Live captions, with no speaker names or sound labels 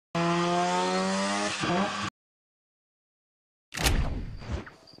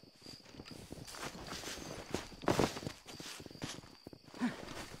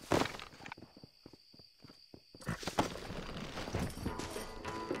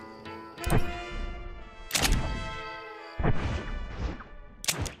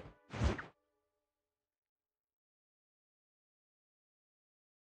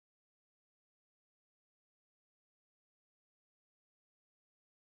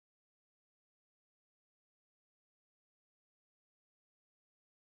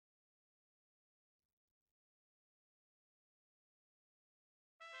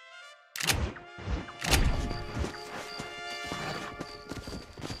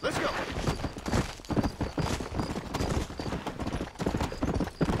Let's go.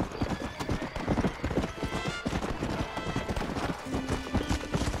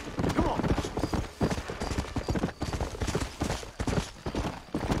 Come on.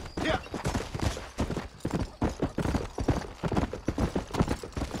 Yeah.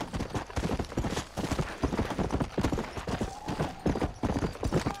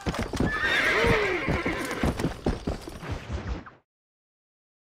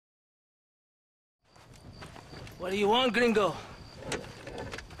 What do you want, gringo?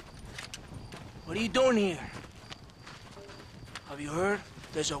 What are you doing here? Have you heard?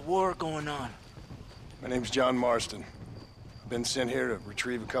 There's a war going on. My name's John Marston. Been sent here to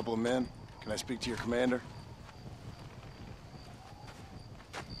retrieve a couple of men. Can I speak to your commander?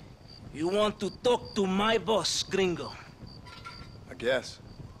 You want to talk to my boss, gringo? I guess.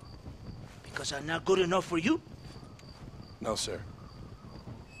 Because I'm not good enough for you? No, sir.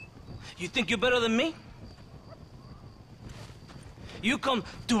 You think you're better than me? You come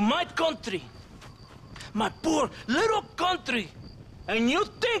to my country, my poor little country, and you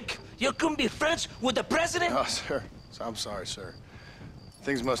think you can be friends with the president? No, sir. I'm sorry, sir.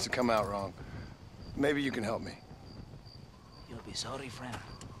 Things must have come out wrong. Maybe you can help me. You'll be sorry, friend.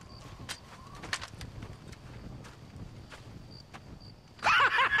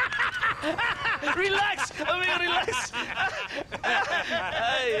 Relax, amigo, relax.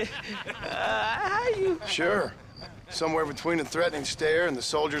 You... Sure. Somewhere between a threatening stare and the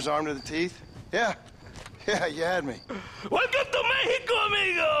soldier's armed to the teeth? Yeah. Yeah, you had me. Welcome to Mexico,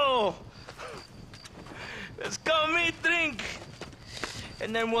 amigo! Let's come eat, drink,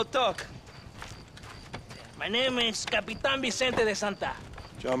 and then we'll talk. My name is Capitan Vicente de Santa.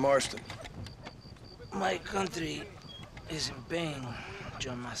 John Marston. My country is in pain,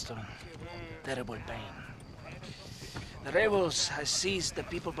 John Marston. Terrible pain. The rebels have seized the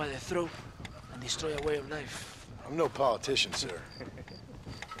people by the throat and destroy a way of life. I'm no politician, sir.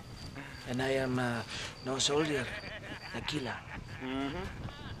 And I am no soldier, Aquila.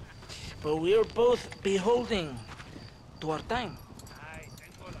 But we are both beholding to our time.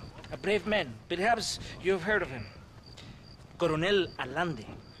 A brave man, perhaps you've heard of him. Coronel Allende.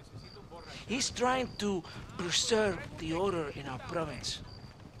 He's trying to preserve the order in our province.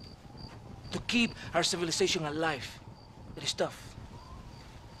 To keep our civilization alive. It is tough.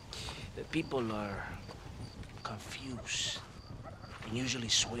 The people are confused and usually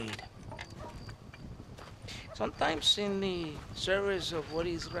swayed. Sometimes in the service of what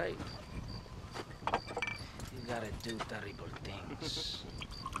is right, you gotta do terrible things.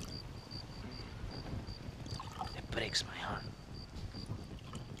 It breaks my heart.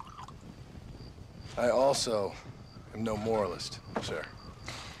 I also am no moralist, sir.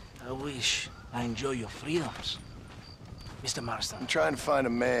 I wish I enjoy your freedoms, Mr. Marston. I'm trying to find a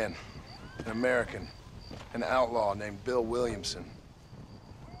man, an American, an outlaw named Bill Williamson.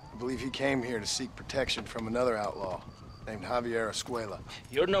 I believe he came here to seek protection from another outlaw named Javier Escuela.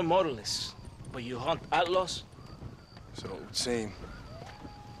 You're no moralist, but you hunt outlaws? So it would seem.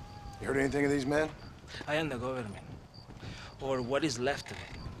 You heard anything of these men? I am the government, or what is left of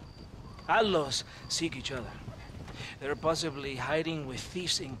it. Outlaws seek each other. They're possibly hiding with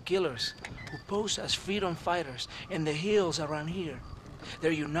thieves and killers who pose as freedom fighters in the hills around here.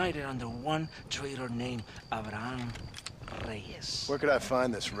 They're united under one traitor named Abraham Reyes. Where could I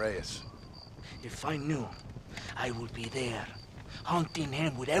find this Reyes? If I knew, I would be there, hunting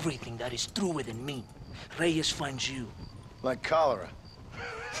him with everything that is true within me. Reyes finds you. Like cholera.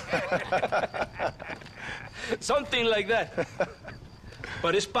 Something like that.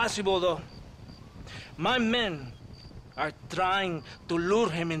 But it's possible, though. My men are trying to lure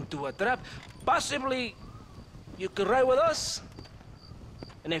him into a trap. Possibly, you could ride with us.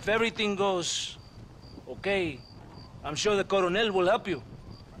 And if everything goes okay, I'm sure the Coronel will help you.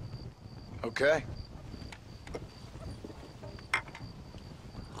 Okay.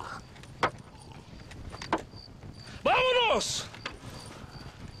 ¡Vámonos!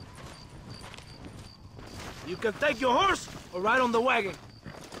 You can take your horse or ride on the wagon.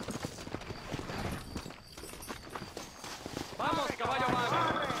 Vamos, caballo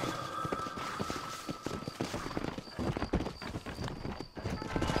malo.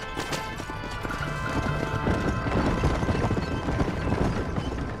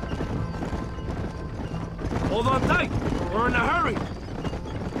 Hold on tight. We're in a hurry.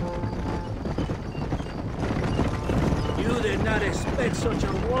 You did not expect such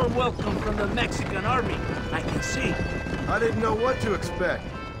a warm welcome from the Mexican army. I can see. I didn't know what to expect.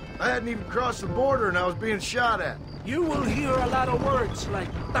 I hadn't even crossed the border and I was being shot at. You will hear a lot of words like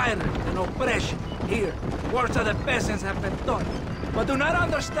tyrant and oppression. Here, words that the peasants have been taught. But do not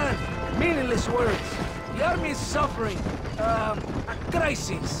understand meaningless words. The army is suffering, a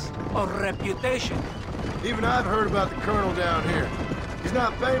crisis of reputation. Even I've heard about the colonel down here. He's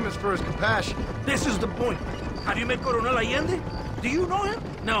not famous for his compassion. This is the point. Have you met Coronel Allende? Do you know him?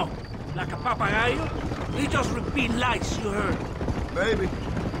 No. Like a papagayo? He just repeat lies you heard. Maybe.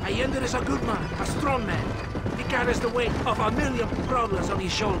 Allende is a good man, a strong man. He carries the weight of a million problems on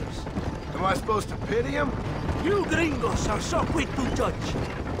his shoulders. Am I supposed to pity him? You gringos are so quick to judge.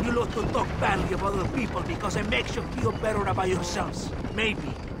 You love to talk badly of other people because it makes you feel better about yourselves.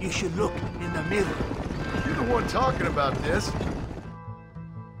 Maybe you should look in the mirror. You're the one talking about this.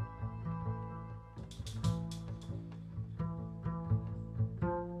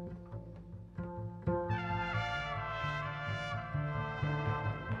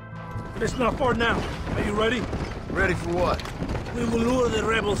 It's not far now. Are you ready? Ready for what? We will lure the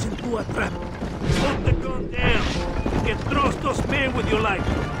rebels into a trap. Put the gun down. Get trust those men with your life.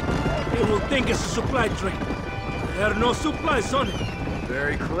 They will think it's a supply train. There are no supplies on it.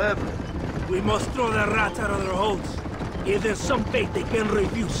 Very clever. We must throw the rats out of their holes. Give them some bait they can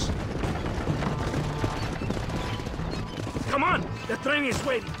refuse. Come on! The train is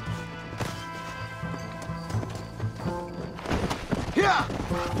waiting. Yeah!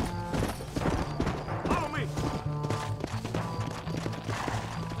 Follow me!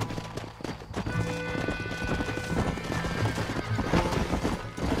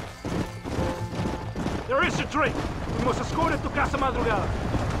 There is a train. We must escort it to Casa Madrugada.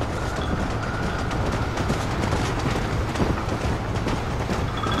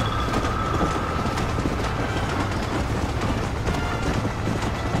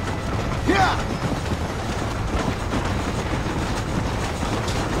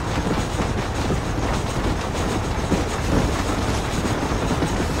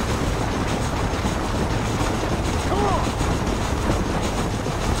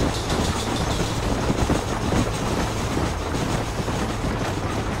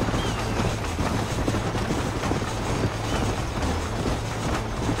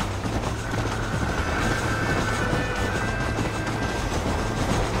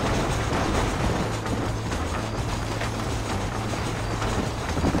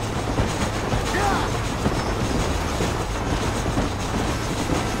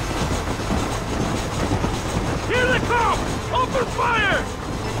 Open fire!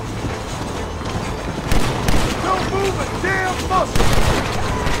 Don't move a damn muscle!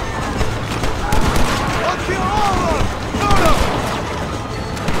 I'll kill all of them! Load up!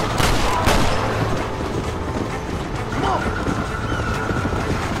 Come on!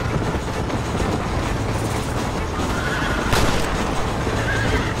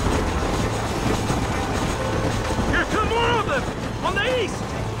 Here come more of them! On the east!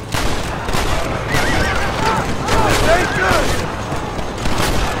 This ain't good!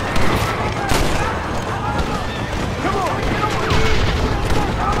 Come on!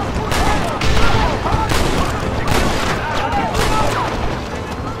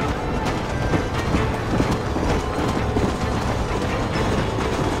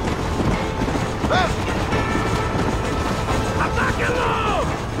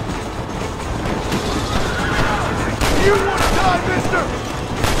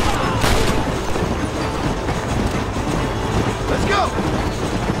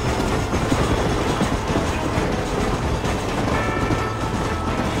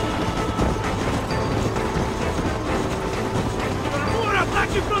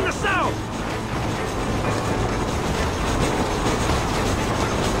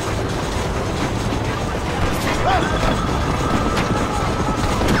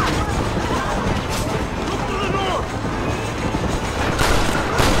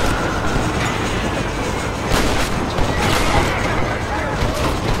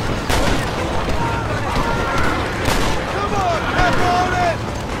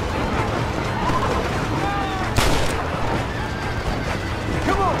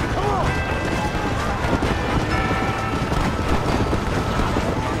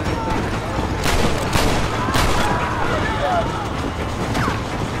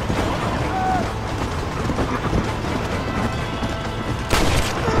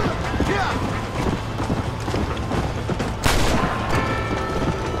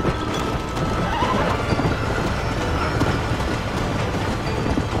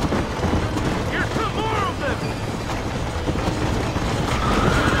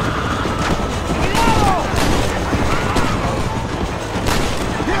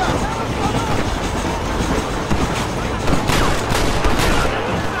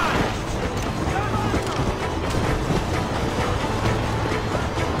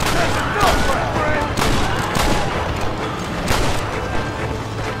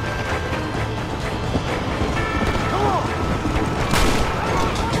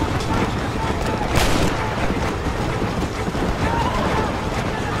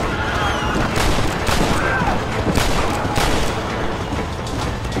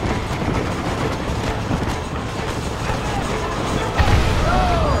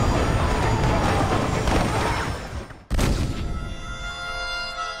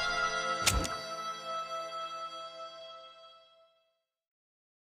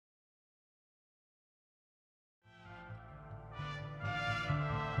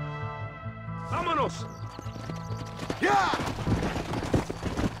 ¡Vámonos! Yeah!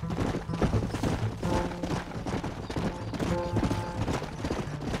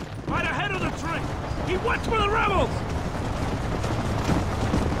 Right ahead of the train! Keep watch for the rebels!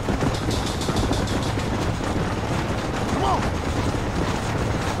 Come on!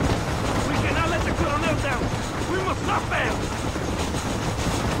 We cannot let the Colonel down! We must not fail!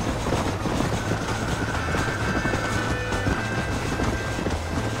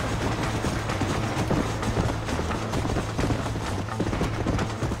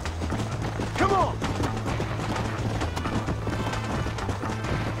 Come on!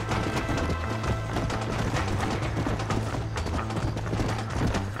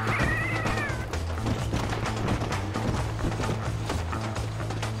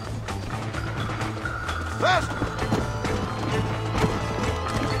 Faster!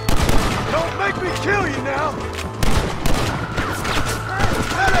 Don't make me kill you now!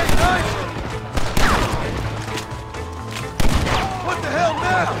 That ain't nice! What the hell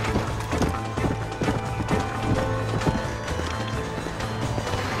now?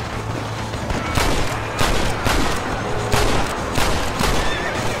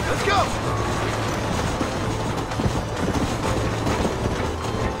 Let's go!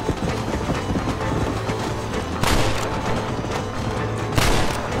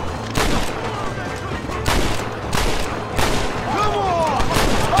 Come on!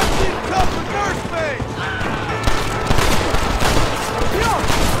 I've seen tough with nurse mate!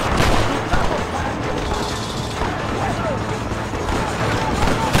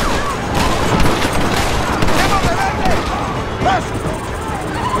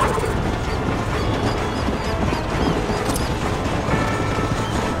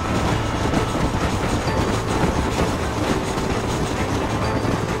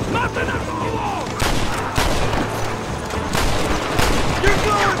 Nothing at all! You're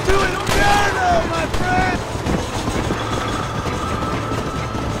going to Inferno, my friend!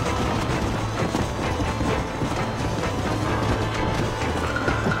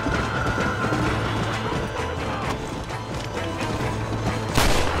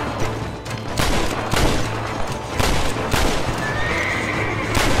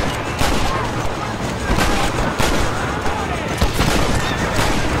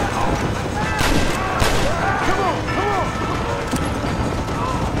 Come on, come on!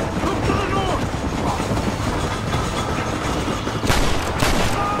 Look to the north!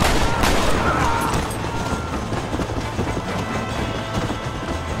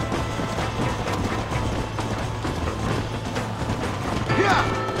 Yeah!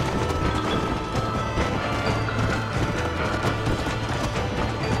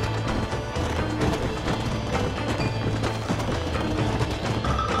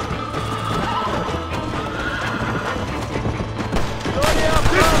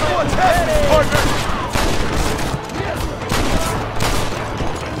 This is what's happening, partner!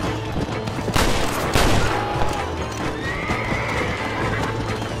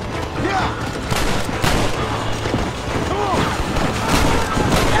 Yeah! Come on!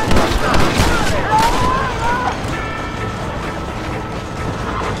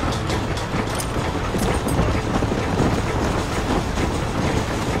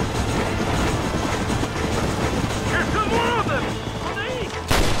 Here come more of them! On the east!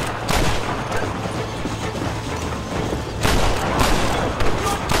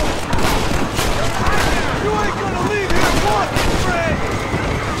 You ain't gonna leave here walking, Fred!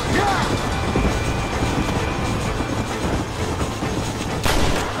 Yeah!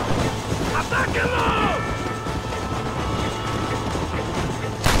 ¡Atáquenlo!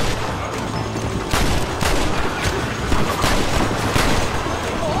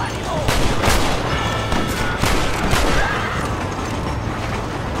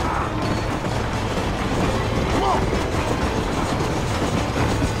 Come on!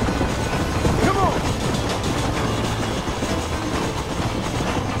 Come on!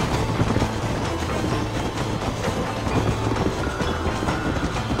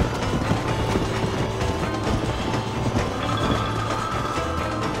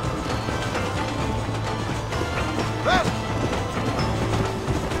 Faster!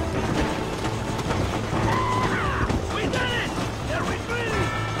 We did it! They're retreating!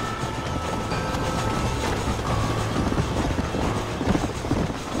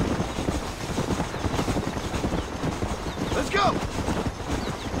 Let's go!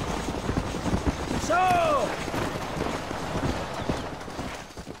 So!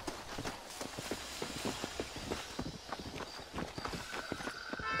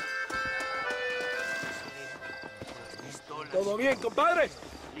 Todo bien, compadre?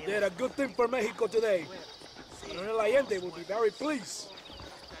 You did a good thing for Mexico today. Colonel Allende will be very pleased.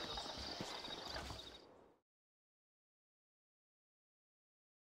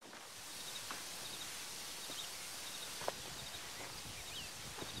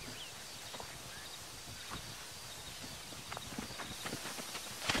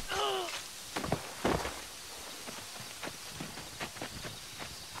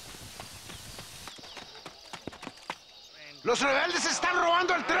 ¡Los rebeldes están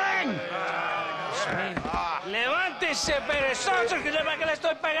robando el tren! Levántese, perezosos, que es para que le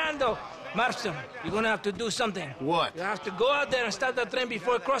estoy pagando. Marston, you're gonna have to do something. What? You have to go out there and start the train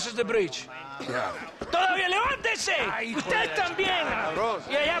before it crosses the bridge. Yeah. ¡Todavía levántese! ¡Usted también!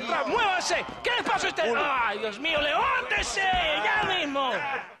 Y allá atrás, muévase. ¿Qué le pasa a usted? ¡Ay, Dios mío, levántese! ¡Ya mismo!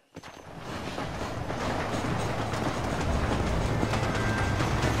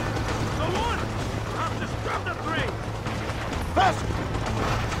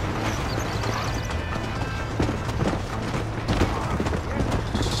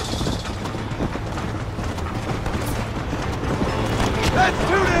 That's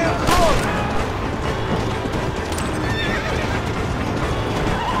too damn close!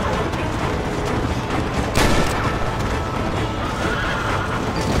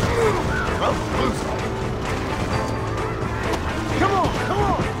 Come on, come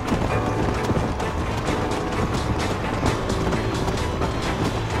on!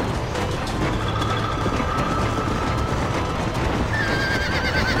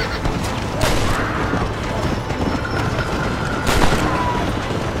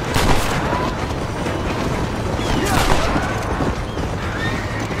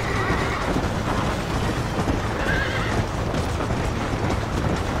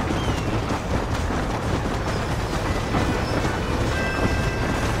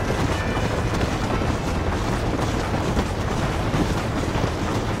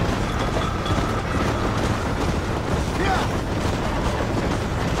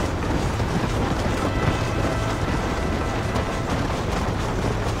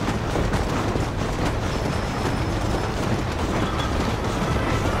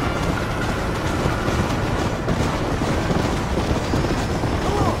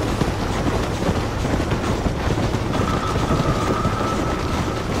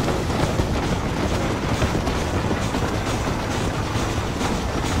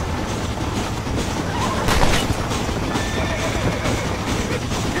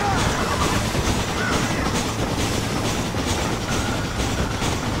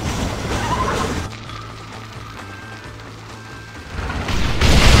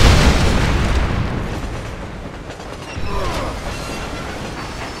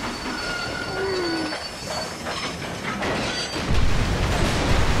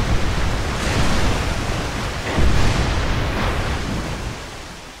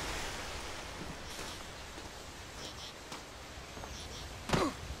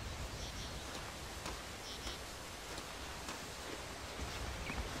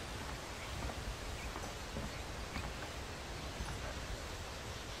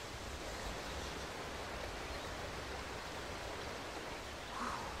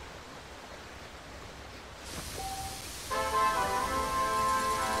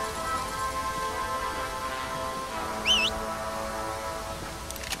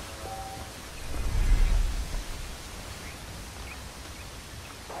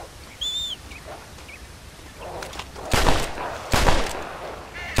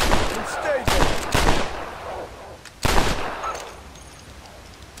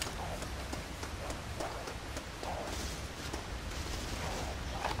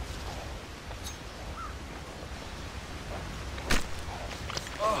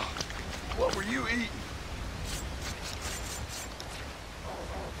 What were you eating?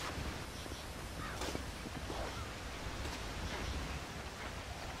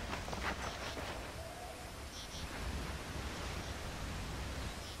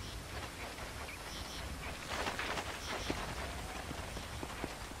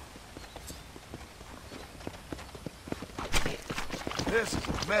 This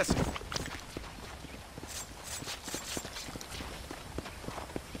is messy.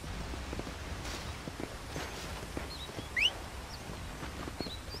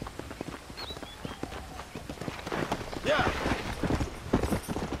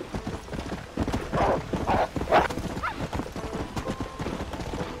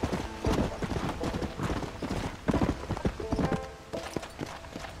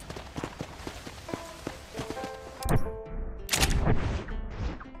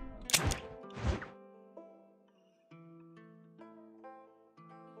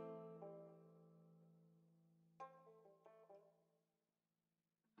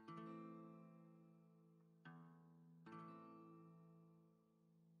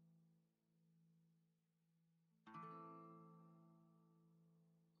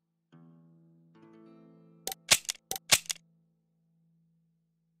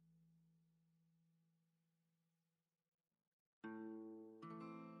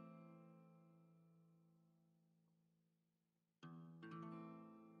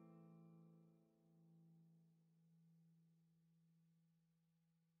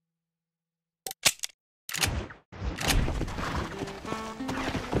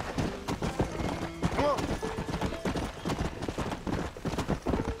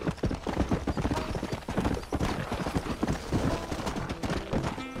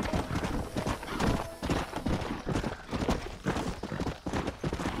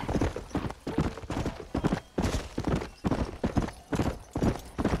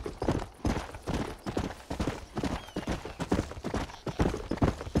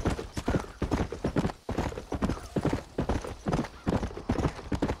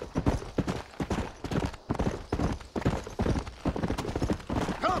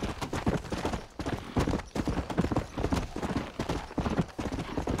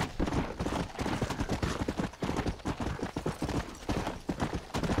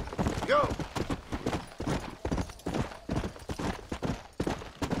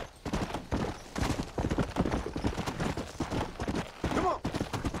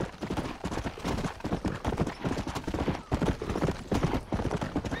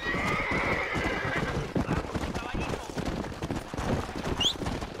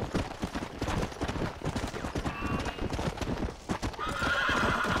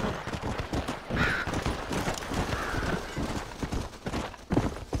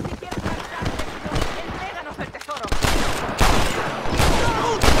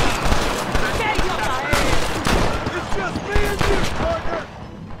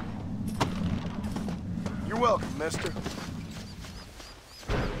 welcome, mister.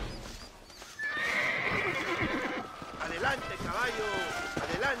 Adelante, caballo.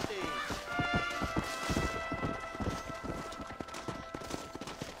 Adelante.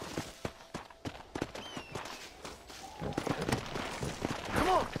 Come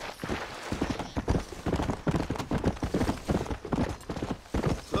on!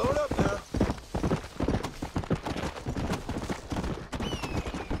 Slow it up now.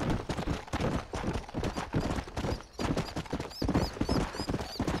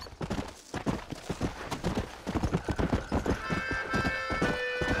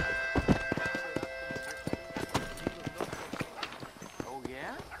 Oh,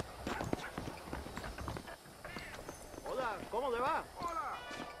 yeah? Hola, ¿cómo le va?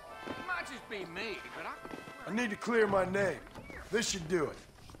 Matches be made, but I need to clear my name. This should do it.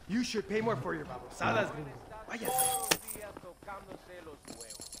 You should pay more for your babosadas, gringo. Váyase.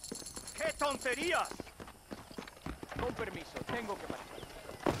 ¡Qué tonterías! con permiso, tengo que marchar.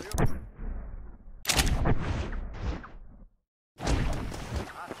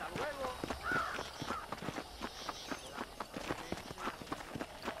 Hasta luego.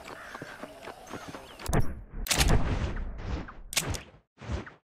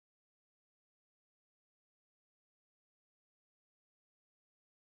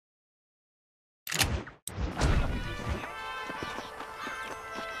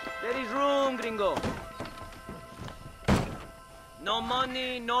 There is room, gringo. No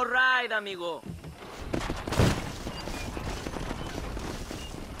money, no ride, amigo.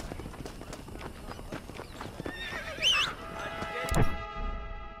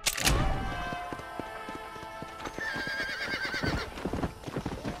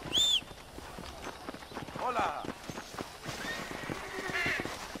 Hola.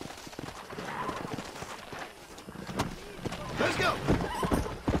 Let's go!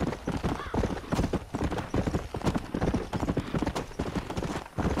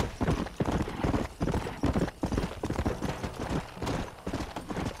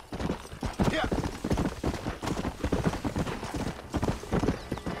 Yeah.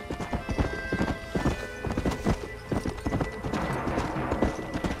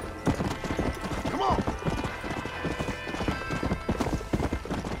 Come on!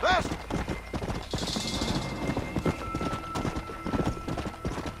 Faster!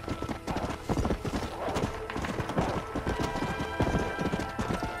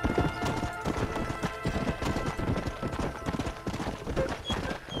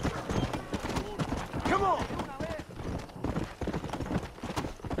 Come on!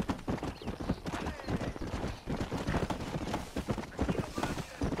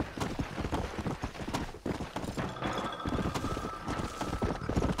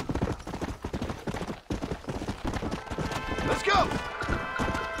 Let's go!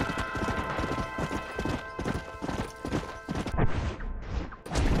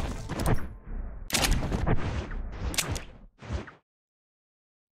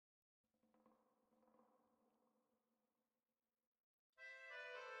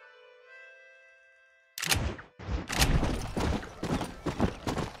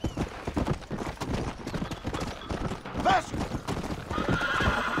 Faster!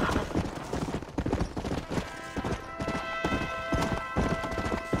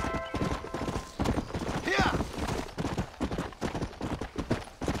 Yeah!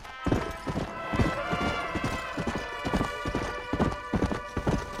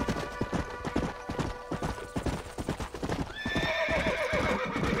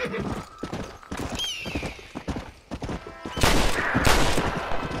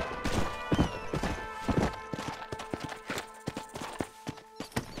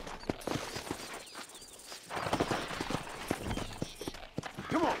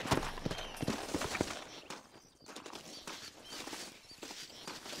 Come on!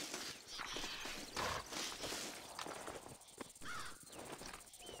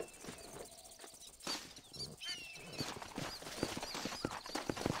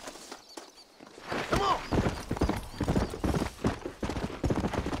 Come on!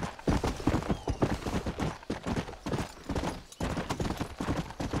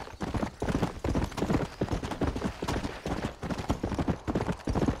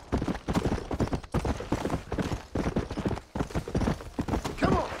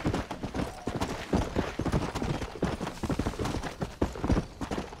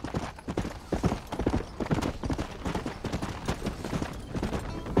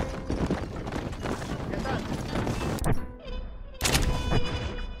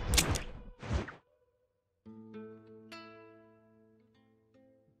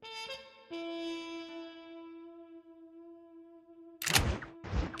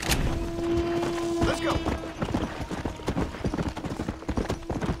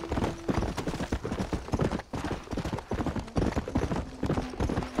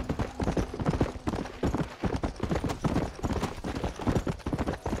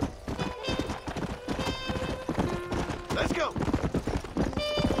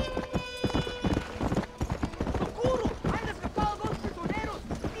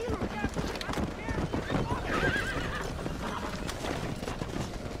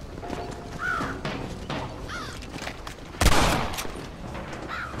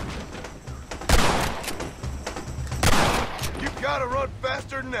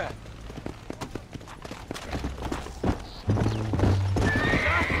 than that.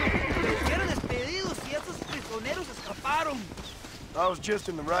 I was just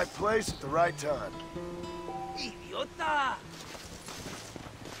in the right place at the right time. Idiota!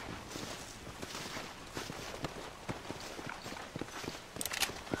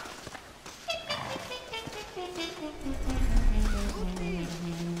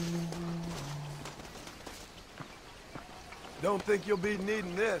 Don't think you'll be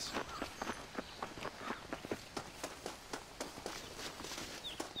needing this.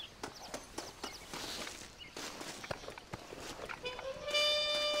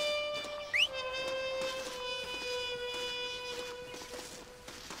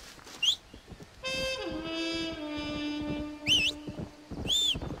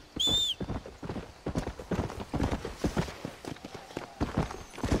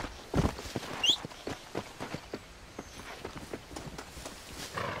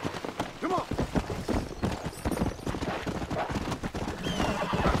 Come on!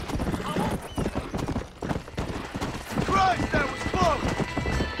 Christ, that was close!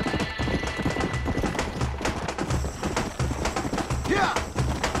 Yeah!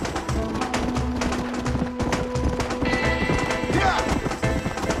 Yeah!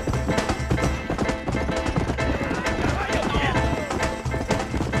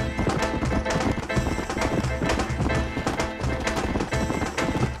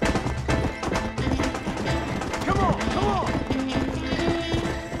 Come on, come on!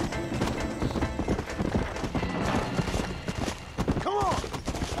 Come on!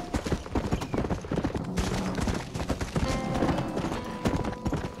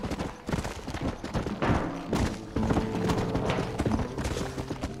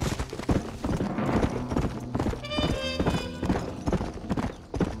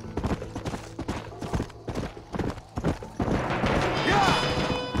 Yeah!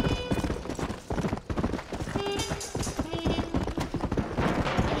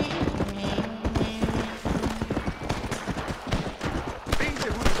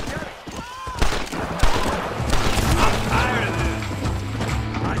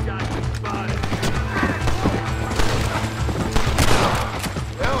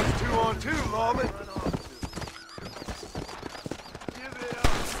 That was 2-on-2, Lawman. Give it up.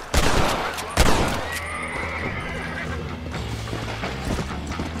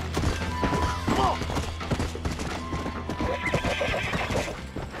 Come on.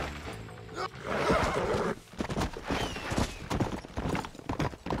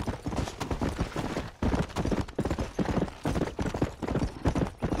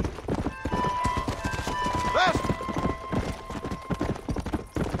 Faster.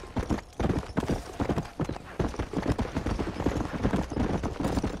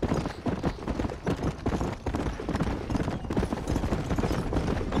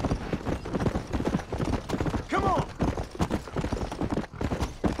 Come on!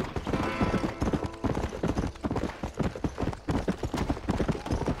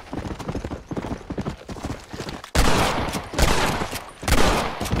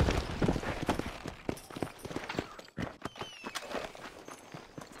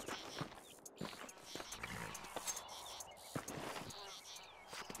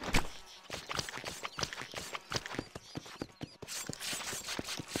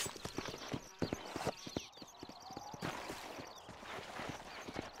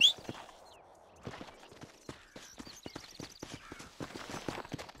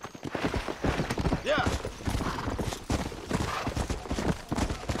 Yeah!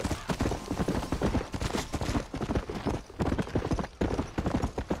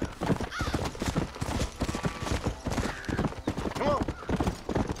 Come on!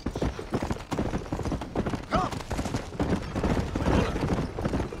 Come!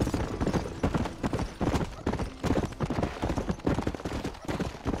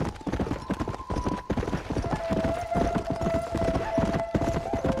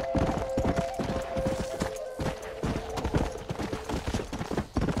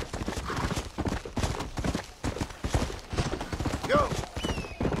 Go!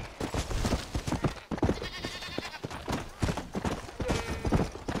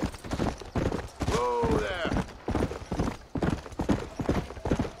 Whoa there!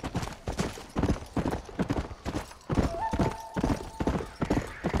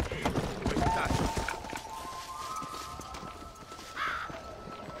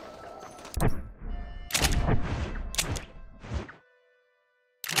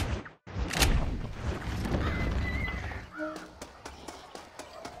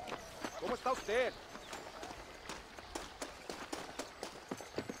 ¿Cómo está usted?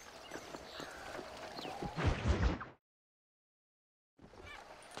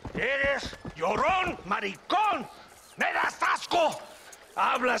 Eres llorón, maricón. Me das asco.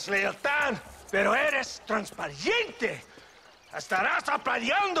 Hablas lealtad, pero eres transparente. Estarás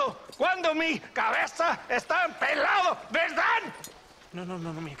aplaudiendo cuando mi cabeza está pelado, ¿verdad? No,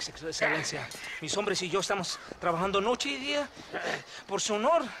 mi excelencia. Mis hombres y yo estamos trabajando noche y día por su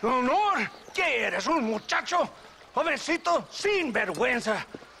honor. ¿Honor? ¿Qué eres, un muchacho? Jovencito, sin vergüenza.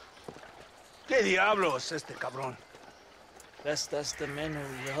 ¿Qué diablos es este cabrón? That's the man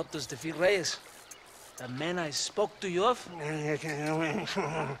who helped us defeat Reyes. The man I spoke to you of.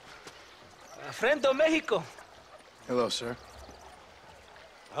 A friend of Mexico. Hello, sir.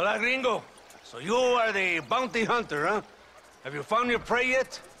 Hola, gringo. So you are the bounty hunter, huh? Have you found your prey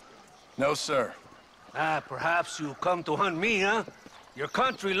yet? No, sir. Ah, perhaps you come to hunt me, huh? Your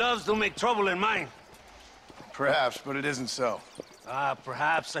country loves to make trouble in mine. Perhaps, but it isn't so. Ah,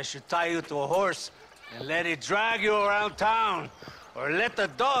 perhaps I should tie you to a horse and let it drag you around town. Or let the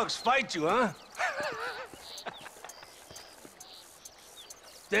dogs fight you, huh?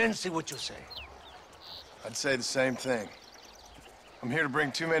 Then see what you say. I'd say the same thing. I'm here to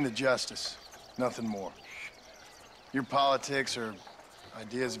bring two men to justice. Nothing more. Your politics or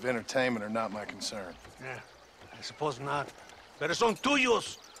ideas of entertainment are not my concern. Yeah, I suppose not. Pero son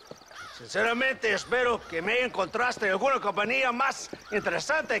tuyos. Sinceramente, espero que me encontraste alguna compañía más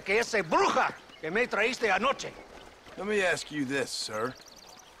interesante que esa bruja que me traíste anoche. Let me ask you this, sir.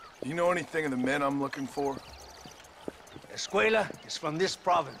 Do you know anything of the men I'm looking for? Escuela is from this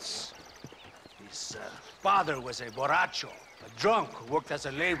province. His father was a borracho, a drunk who worked as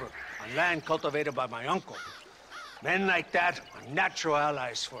a laborer on land cultivated by my uncle. Men like that are natural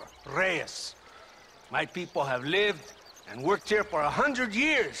allies for Reyes. My people have lived and worked here for 100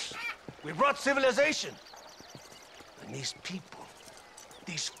 years. We brought civilization. And these people,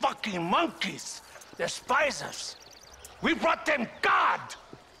 these fucking monkeys, despise us. We brought them God!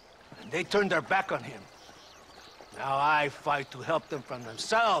 And they turned their back on him. Now I fight to help them from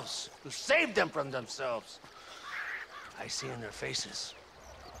themselves, to save them from themselves. I see in their faces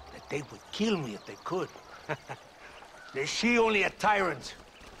that they would kill me if they could. They see only a tyrant.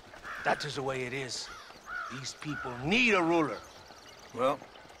 That is the way it is. These people need a ruler. Well,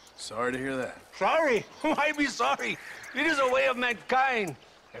 sorry to hear that. Sorry? Why be sorry? It is a way of mankind.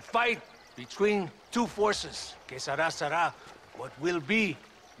 A fight between two forces. Que será, será. What will be,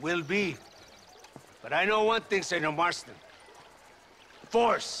 will be. But I know one thing, Senor Marston.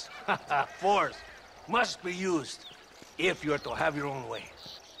 Force, force, must be used if you're to have your own way.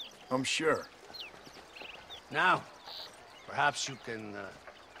 I'm sure. Now, perhaps you can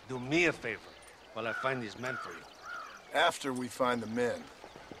do me a favor while I find these men for you. After we find the men,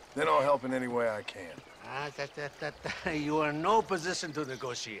 then I'll help in any way I can. You are in no position to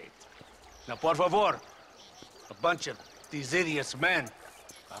negotiate. Now, por favor, a bunch of these idiots men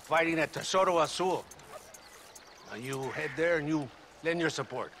are fighting at Tesoro Azul. Now you head there and you lend your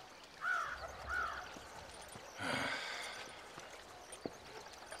support.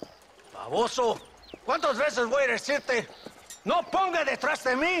 Baboso, ¿cuántas veces voy a decirte? No ponga detrás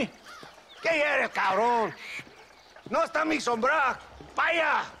de mí. ¿Qué eres, cabrón? No está mi sombra.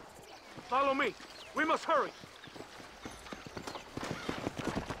 Vaya. Follow me. We must hurry.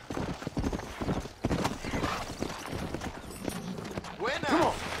 Come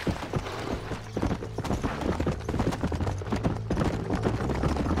on.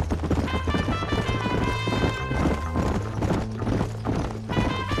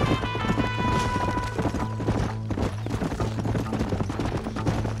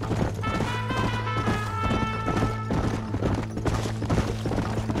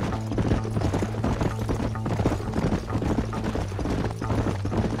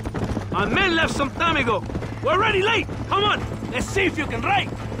 My men left some time ago. We're already late. Come on. Let's see if you can write.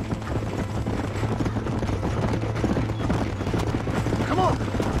 Come on.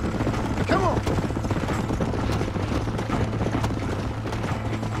 Come on.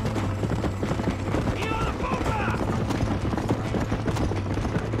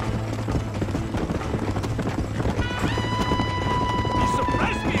 You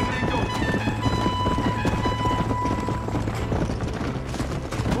surprised me, gringo.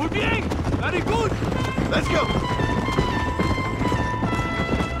 Muy bien. Very good. Let's go.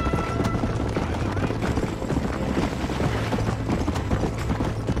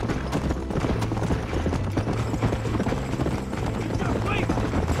 Wait.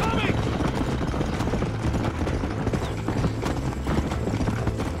 Coming.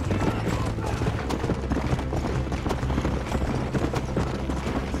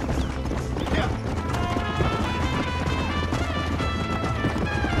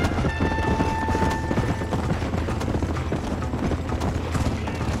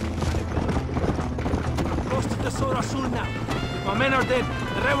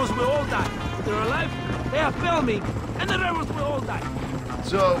 rebels will all die. If they're alive, they have failed me, and the rebels will all die.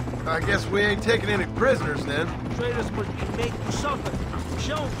 So, I guess we ain't taking any prisoners then. Traitors must be made to suffer.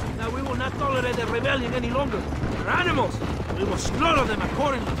 Shown that we will not tolerate the rebellion any longer. They're animals. We will slaughter them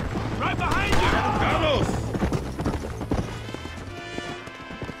accordingly. Right behind you! ¡Carlos!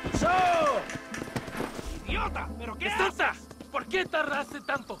 ¡So! ¡Idiota! ¿Pero qué ¡Estanza! ¿Por qué tardaste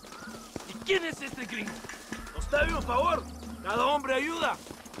tanto? ¿Y quién es este gringo? Nos debe un favor. Cada hombre ayuda.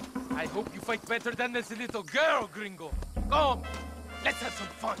 I hope you fight better than this little girl, gringo. Come, let's have some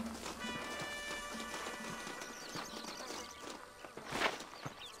fun.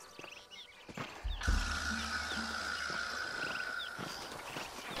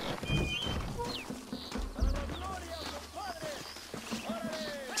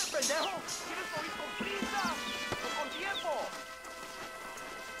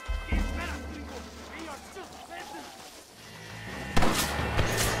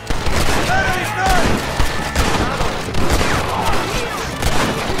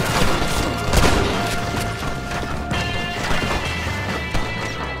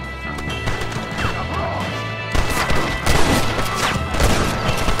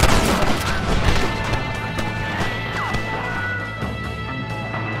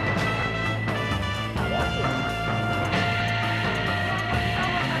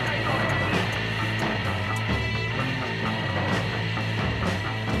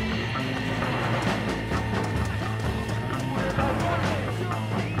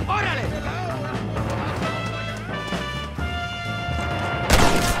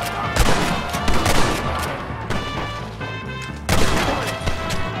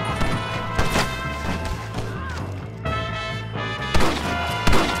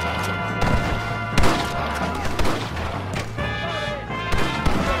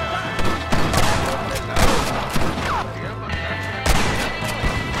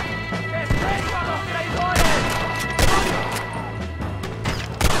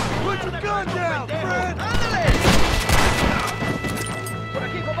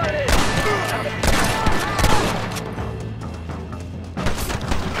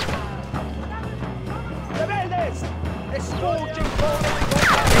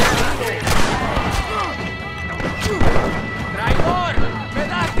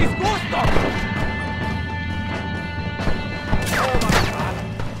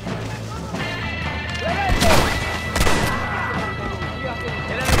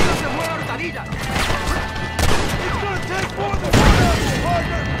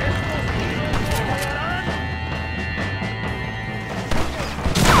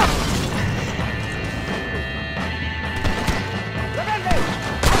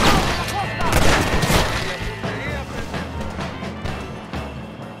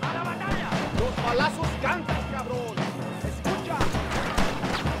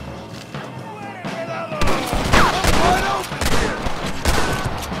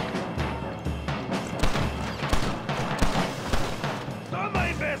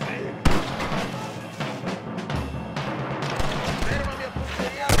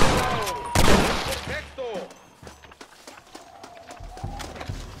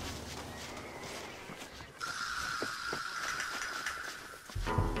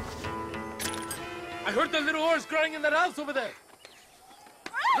 I heard the little horse crying in that house over there.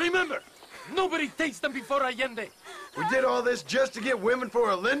 Remember, nobody takes them before Allende. We did all this just to get women for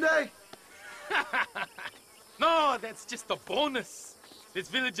Allende? No, that's just a bonus. This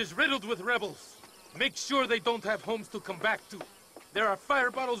village is riddled with rebels. Make sure they don't have homes to come back to. There are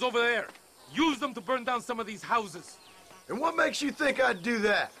fire bottles over there. Use them to burn down some of these houses. And what makes you think I'd do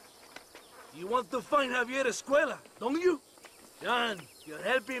that? You want to find Javier Escuela, don't you? John, you're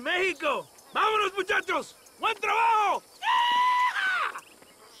helping Mexico. ¡Vámonos, muchachos! ¡Buen trabajo!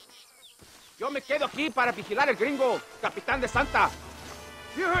 Yo me quedo aquí para vigilar el gringo, Capitán de Santa.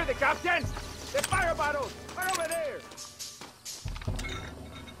 You heard the captain. The fire bottles are over there.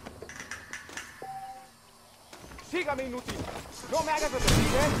 Sígame, inútil. No me hagas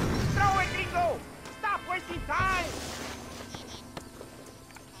repetir, ¿eh? ¡Throw it, gringo! Stop wasting time!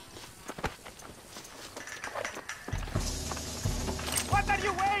 What are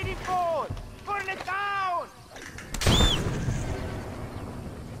you waiting for? Burn it down!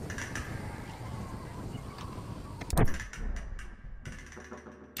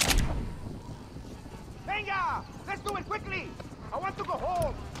 Venga! Let's do it quickly! I want to go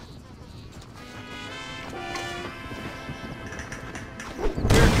home!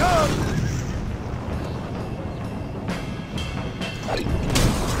 Here it comes!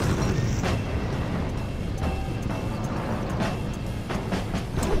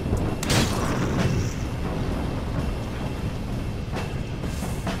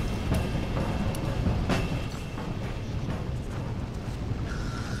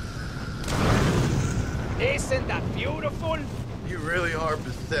 Isn't that beautiful? You really are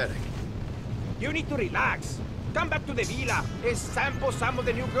pathetic. You need to relax. Come back to the villa and sample some of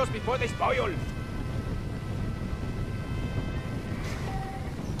the new girls before they spoil.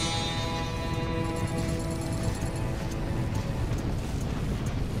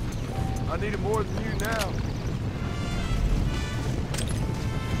 I need it more than you now.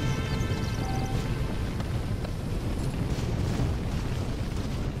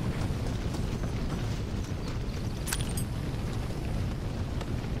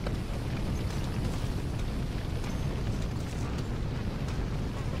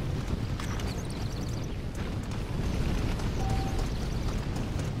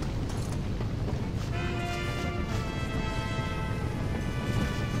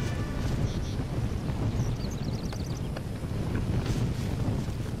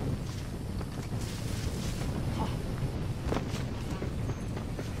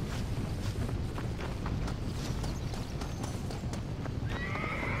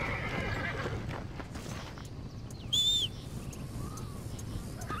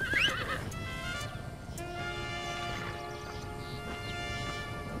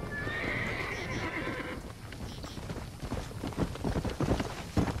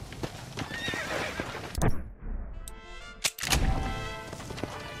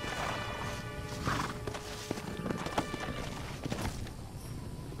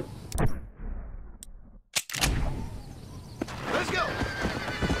 Let's go!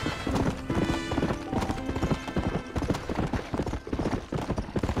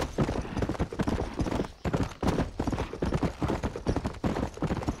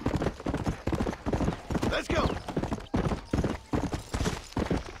 Let's go!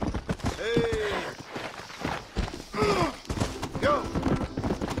 Hey! Go!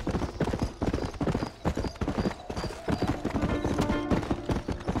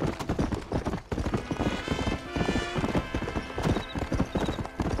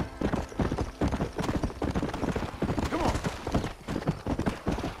 Come on!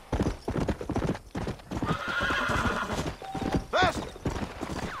 Faster!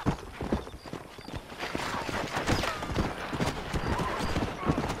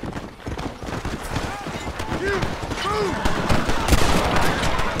 You move!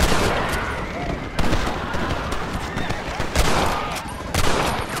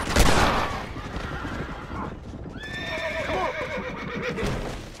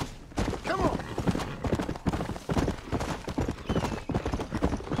 Come on!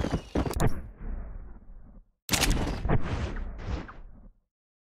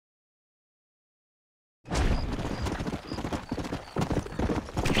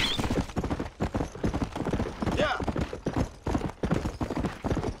 Yeah!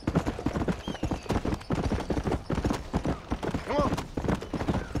 Come on!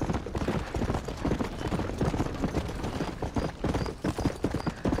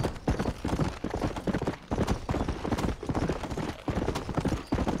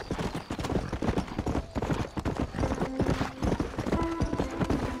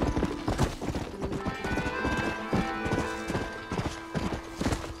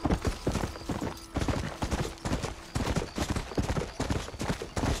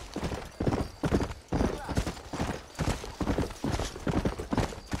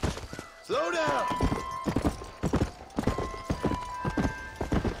 Slow down!